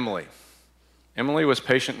have Emily. Emily was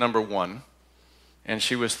patient number 1, and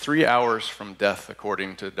she was 3 hours from death,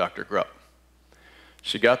 according to Dr. Grupp.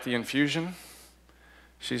 She got the infusion.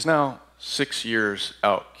 She's now 6 years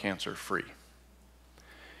out cancer-free.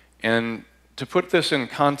 And to put this in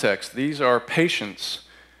context, these are patients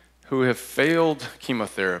who have failed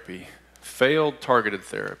chemotherapy, failed targeted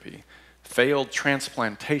therapy, failed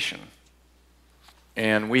transplantation,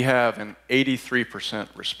 and we have an 83%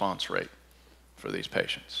 response rate for these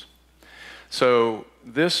patients. So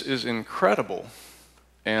this is incredible,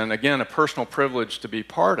 and again, a personal privilege to be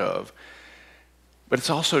part of, but it's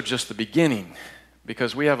also just the beginning,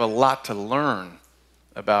 because we have a lot to learn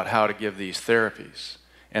about how to give these therapies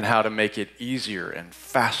and how to make it easier and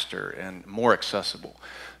faster and more accessible.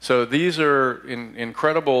 So these are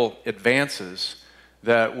incredible advances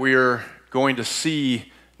that we're going to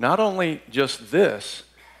see, not only just this,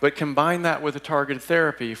 but combine that with a targeted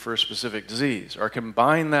therapy for a specific disease, or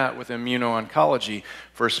combine that with immuno-oncology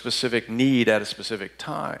for a specific need at a specific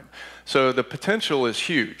time. So the potential is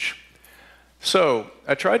huge. So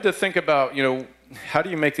I tried to think about, how do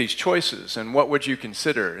you make these choices and what would you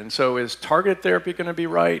consider? And so is targeted therapy going to be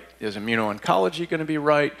right? Is immuno-oncology going to be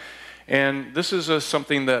right? And this is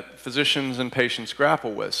something that physicians and patients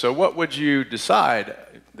grapple with. So what would you decide?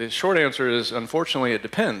 The short answer is, unfortunately, it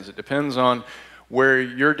depends. It depends on where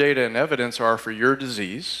your data and evidence are for your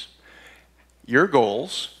disease, your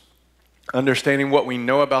goals, understanding what we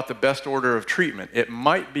know about the best order of treatment. It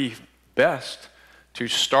might be best to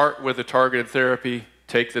start with a targeted therapy,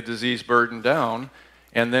 take the disease burden down,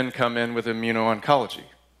 and then come in with immuno-oncology.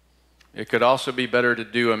 It could also be better to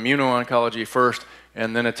do immuno-oncology first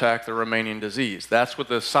and then attack the remaining disease. That's what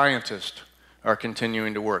the scientists are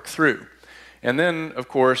continuing to work through. And then, of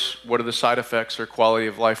course, what are the side effects or quality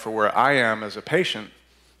of life for where I am as a patient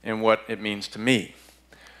and what it means to me.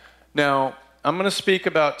 Now, I'm going to speak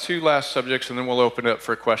about two last subjects, and then we'll open it up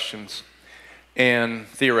for questions and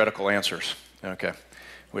theoretical answers. Okay.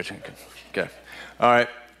 Okay. All right.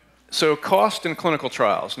 So cost in clinical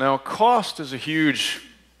trials. Now, cost is a huge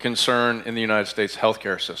concern in the United States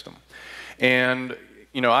healthcare system. And,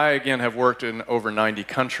 I, again, have worked in over 90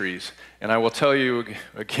 countries, and I will tell you,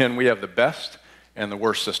 again, we have the best and the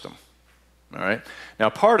worst system. All right? Now,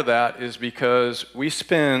 part of that is because we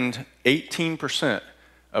spend 18%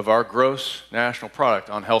 of our gross national product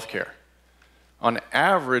on healthcare. On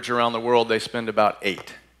average, around the world, they spend about 8%.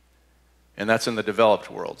 And that's in the developed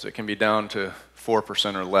worlds. It can be down to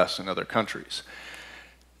 4% or less in other countries.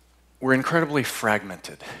 We're incredibly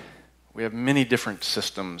fragmented. We have many different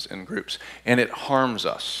systems and groups, and it harms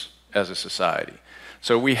us as a society.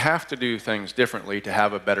 So we have to do things differently to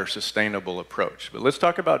have a better sustainable approach. But let's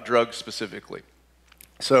talk about drugs specifically.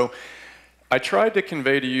 So I tried to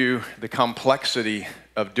convey to you the complexity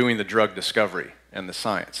of doing the drug discovery and the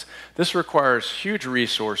science. This requires huge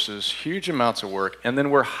resources, huge amounts of work, and then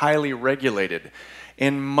we're highly regulated.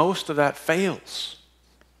 And most of that fails.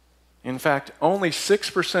 In fact, only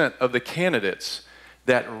 6% of the candidates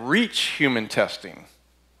that reach human testing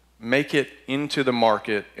make it into the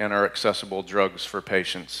market and are accessible drugs for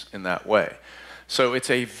patients in that way. So it's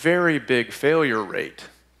a very big failure rate.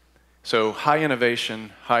 So high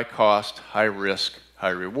innovation, high cost, high risk, high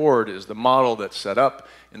reward is the model that's set up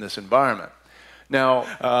in this environment. Now,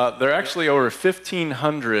 there are actually over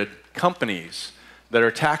 1,500 companies that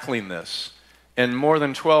are tackling this, and more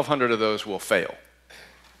than 1,200 of those will fail.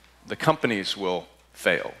 The companies will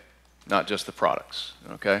fail, not just the products,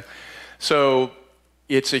 okay? So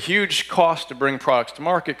it's a huge cost to bring products to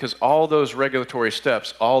market because all those regulatory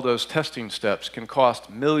steps, all those testing steps can cost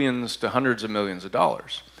millions to hundreds of millions of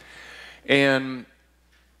dollars. And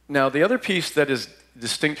now the other piece that is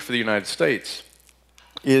distinct for the United States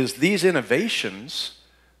is these innovations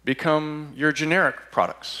become your generic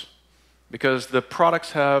products because the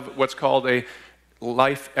products have what's called a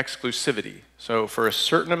life exclusivity. So for a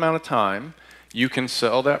certain amount of time, you can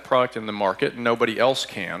sell that product in the market, nobody else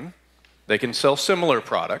can. They can sell similar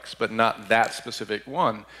products, but not that specific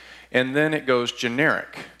one. And then it goes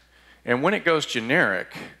generic. And when it goes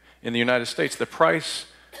generic in the United States, the price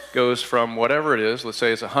goes from whatever it is, let's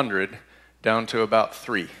say it's 100, down to about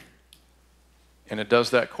 3. And it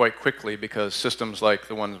does that quite quickly because systems like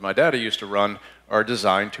the ones my daddy used to run are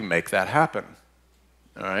designed to make that happen.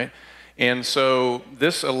 All right? And so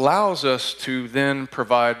this allows us to then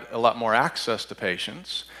provide a lot more access to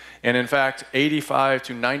patients. And in fact, 85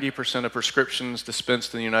 to 90% of prescriptions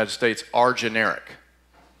dispensed in the United States are generic.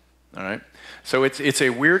 All right? So it's a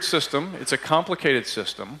weird system. It's a complicated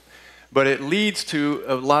system. But it leads to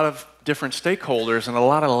a lot of different stakeholders and a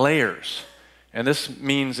lot of layers. And this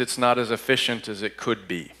means it's not as efficient as it could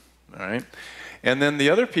be. All right? And then the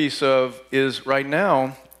other piece is right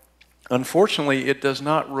now, unfortunately, it does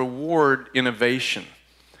not reward innovation.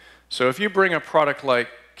 So if you bring a product like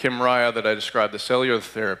Kymriah that I described, the cellular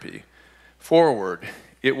therapy, forward,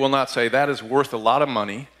 it will not say that is worth a lot of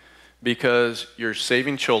money because you're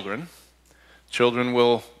saving children. Children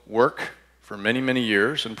will work for many, many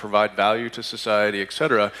years and provide value to society,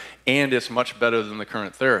 etc., and it's much better than the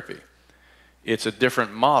current therapy. It's a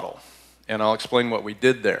different model, and I'll explain what we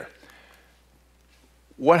did there.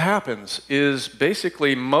 What happens is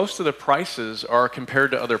basically most of the prices are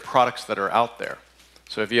compared to other products that are out there.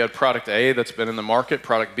 So if you had product A that's been in the market,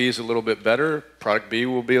 product B is a little bit better, product B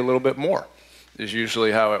will be a little bit more, is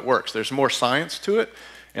usually how it works. There's more science to it,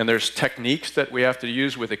 and there's techniques that we have to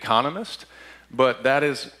use with economists, but that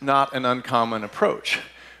is not an uncommon approach.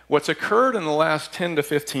 What's occurred in the last 10 to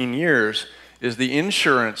 15 years is the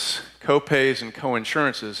insurance, co-pays and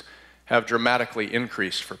co-insurances have dramatically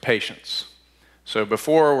increased for patients. So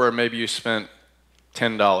before, where maybe you spent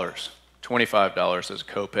 $10, $25 as a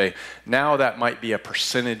copay, now that might be a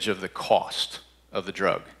percentage of the cost of the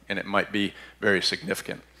drug, and it might be very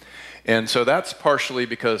significant. And so that's partially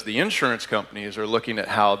because the insurance companies are looking at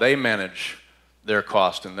how they manage their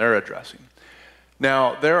cost and their addressing.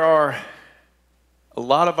 Now, there are a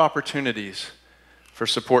lot of opportunities for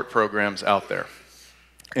support programs out there.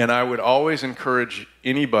 And I would always encourage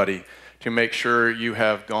anybody to make sure you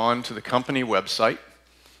have gone to the company website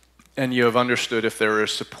and you have understood if there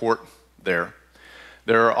is support there.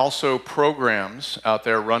 There are also programs out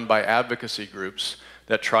there run by advocacy groups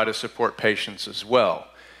that try to support patients as well.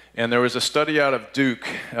 And there was a study out of Duke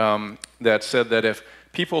that said that if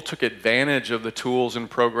people took advantage of the tools and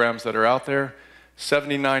programs that are out there,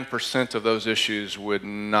 79% of those issues would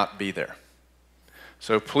not be there.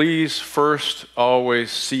 So please first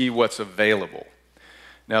always see what's available.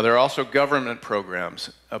 Now there are also government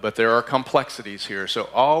programs, but there are complexities here. So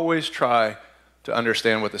always try to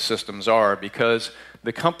understand what the systems are, because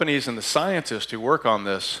the companies and the scientists who work on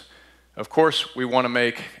this, of course, we want to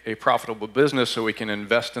make a profitable business so we can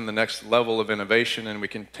invest in the next level of innovation and we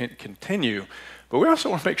can continue, but we also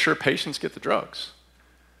want to make sure patients get the drugs.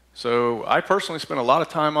 So I personally spend a lot of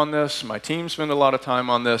time on this, my team spend a lot of time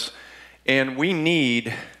on this, and we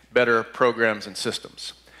need better programs and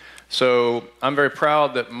systems. So I'm very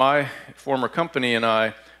proud that my former company and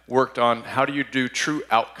I worked on how do you do true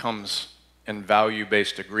outcomes and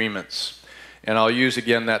value-based agreements. And I'll use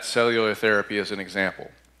again that cellular therapy as an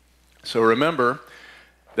example. So remember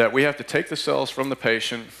that we have to take the cells from the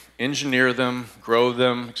patient, engineer them, grow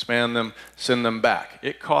them, expand them, send them back.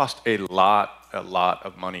 It costs a lot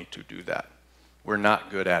of money to do that. We're not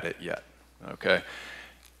good at it yet, okay?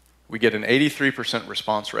 We get an 83%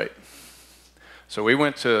 response rate. So we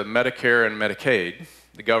went to Medicare and Medicaid,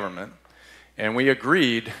 the government, and we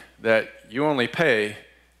agreed that you only pay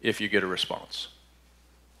if you get a response,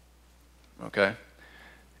 okay?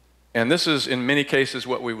 And this is, in many cases,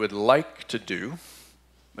 what we would like to do,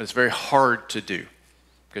 but it's very hard to do,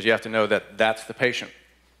 because you have to know that that's the patient,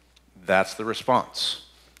 that's the response.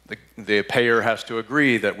 The payer has to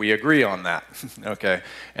agree that we agree on that, okay?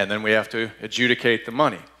 And then we have to adjudicate the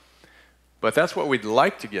money. But that's what we'd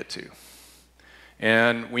like to get to.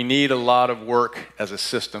 And we need a lot of work as a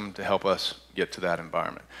system to help us get to that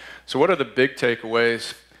environment. So what are the big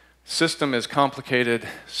takeaways? System is complicated.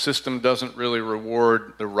 System doesn't really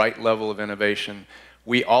reward the right level of innovation.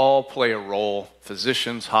 We all play a role: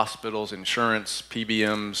 physicians, hospitals, insurance,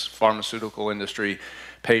 PBMs, pharmaceutical industry,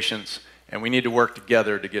 patients, and we need to work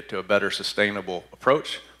together to get to a better sustainable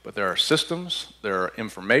approach. But there are systems, there are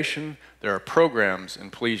information, there are programs,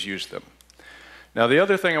 and please use them. Now, the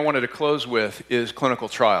other thing I wanted to close with is clinical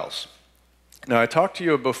trials. Now, I talked to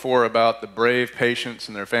you before about the brave patients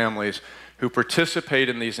and their families who participate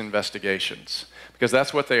in these investigations, because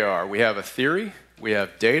that's what they are. We have a theory, we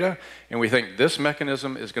have data, and we think this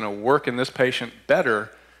mechanism is going to work in this patient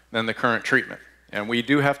better than the current treatment. And we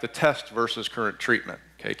do have to test versus current treatment.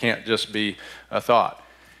 Okay, it can't just be a thought.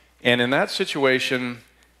 And in that situation,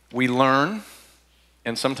 we learn,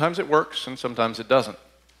 and sometimes it works and sometimes it doesn't.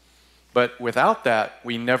 But without that,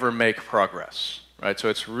 we never make progress, right? So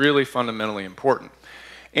it's really fundamentally important.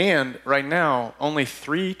 And right now, only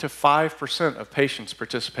 3 to 5% of patients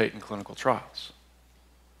participate in clinical trials.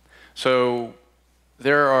 So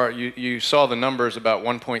there are, you saw the numbers, about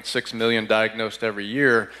 1.6 million diagnosed every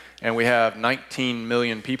year, and we have 19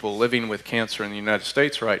 million people living with cancer in the United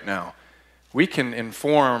States right now. We can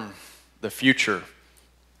inform the future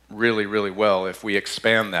really, really well if we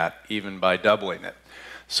expand that even by doubling it.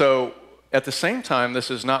 So at the same time, this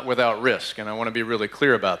is not without risk, and I want to be really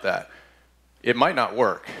clear about that. It might not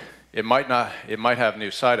work. It might have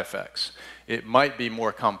new side effects. It might be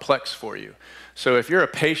more complex for you. So if you're a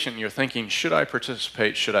patient and you're thinking, should I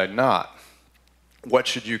participate, should I not? What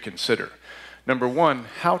should you consider? Number one,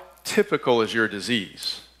 how typical is your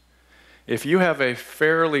disease? If you have a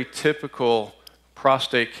fairly typical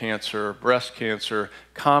prostate cancer, breast cancer,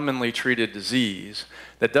 commonly treated disease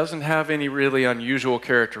that doesn't have any really unusual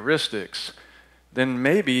characteristics, then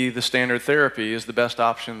maybe the standard therapy is the best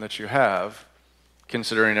option that you have,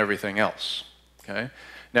 considering everything else, okay?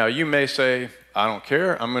 Now, you may say, I don't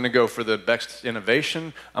care, I'm going to go for the best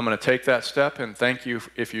innovation, I'm going to take that step, and thank you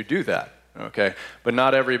if you do that, okay? But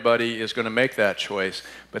not everybody is going to make that choice,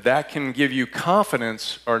 but that can give you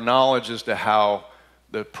confidence or knowledge as to how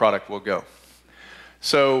the product will go.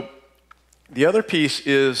 So the other piece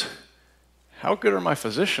is, how good are my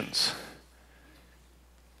physicians?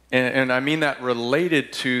 And I mean that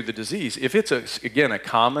related to the disease. If it's, again, a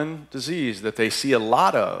common disease that they see a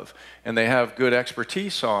lot of and they have good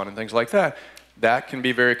expertise on and things like that, that can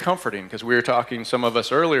be very comforting, because we were talking, some of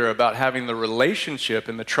us earlier, about having the relationship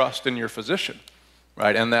and the trust in your physician,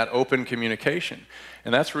 right? And that open communication.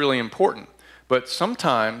 And that's really important. But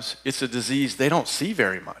sometimes it's a disease they don't see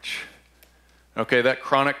very much. Okay, that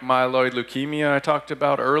chronic myeloid leukemia I talked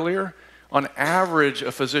about earlier, on average,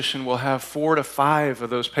 a physician will have 4 to 5 of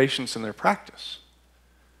those patients in their practice.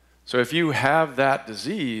 So if you have that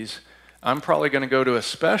disease, I'm probably going to go to a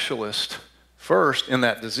specialist first in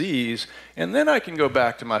that disease, and then I can go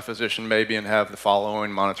back to my physician maybe and have the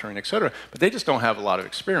following, monitoring, et cetera. But they just don't have a lot of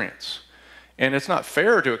experience. And it's not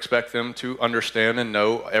fair to expect them to understand and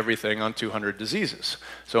know everything on 200 diseases.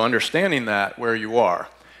 So understanding that, where you are.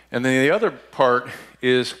 And then the other part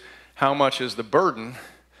is, how much is the burden,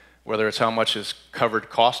 whether it's how much is covered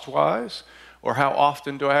cost-wise, or how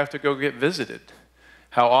often do I have to go get visited?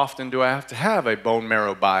 How often do I have to have a bone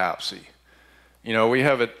marrow biopsy? You know, we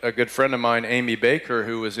have a good friend of mine, Amy Baker,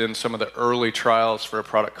 who was in some of the early trials for a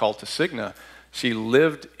product called Tasigna. She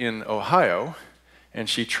lived in Ohio, and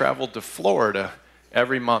she traveled to Florida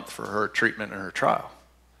every month for her treatment and her trial.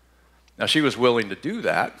 Now, she was willing to do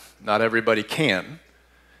that. Not everybody can.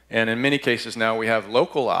 And in many cases now we have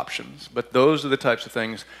local options, but those are the types of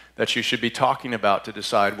things that you should be talking about to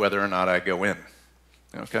decide whether or not I go in.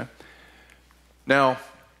 Okay? Now,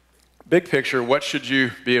 big picture, what should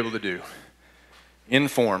you be able to do?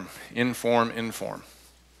 Inform, inform, inform.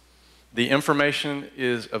 The information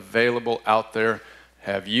is available out there.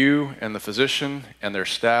 Have you and the physician and their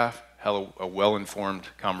staff have a well-informed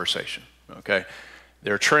conversation. Okay?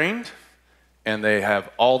 They're trained and they have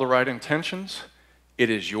all the right intentions. It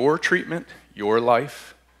is your treatment, your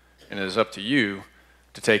life, and it is up to you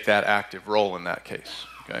to take that active role in that case.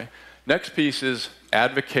 Okay? Next piece is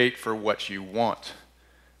advocate for what you want.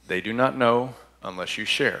 They do not know unless you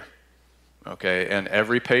share. Okay? And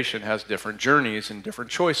every patient has different journeys and different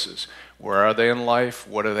choices. Where are they in life?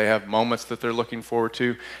 What do they have moments that they're looking forward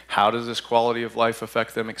to? How does this quality of life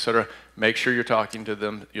affect them, etc.? Make sure you're talking to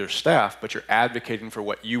them, your staff, but you're advocating for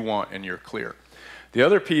what you want and you're clear. The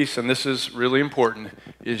other piece, and this is really important,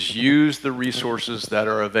 is use the resources that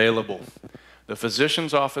are available. The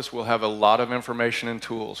physician's office will have a lot of information and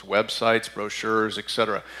tools, websites, brochures,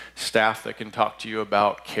 etc. Staff that can talk to you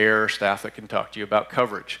about care, staff that can talk to you about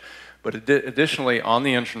coverage. But additionally, on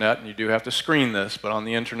the internet, and you do have to screen this, but on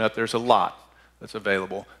the internet there's a lot that's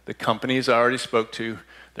available. The companies I already spoke to,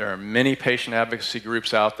 there are many patient advocacy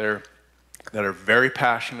groups out there that are very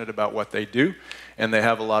passionate about what they do, and they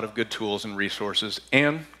have a lot of good tools and resources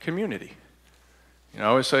and community. You know, I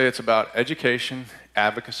always say it's about education,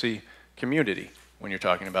 advocacy, community when you're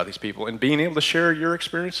talking about these people, and being able to share your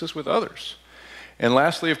experiences with others. And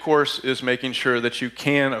lastly, of course, is making sure that you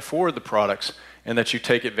can afford the products and that you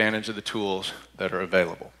take advantage of the tools that are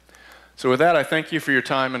available. So with that, I thank you for your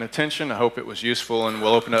time and attention. I hope it was useful, and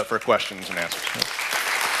we'll open it up for questions and answers.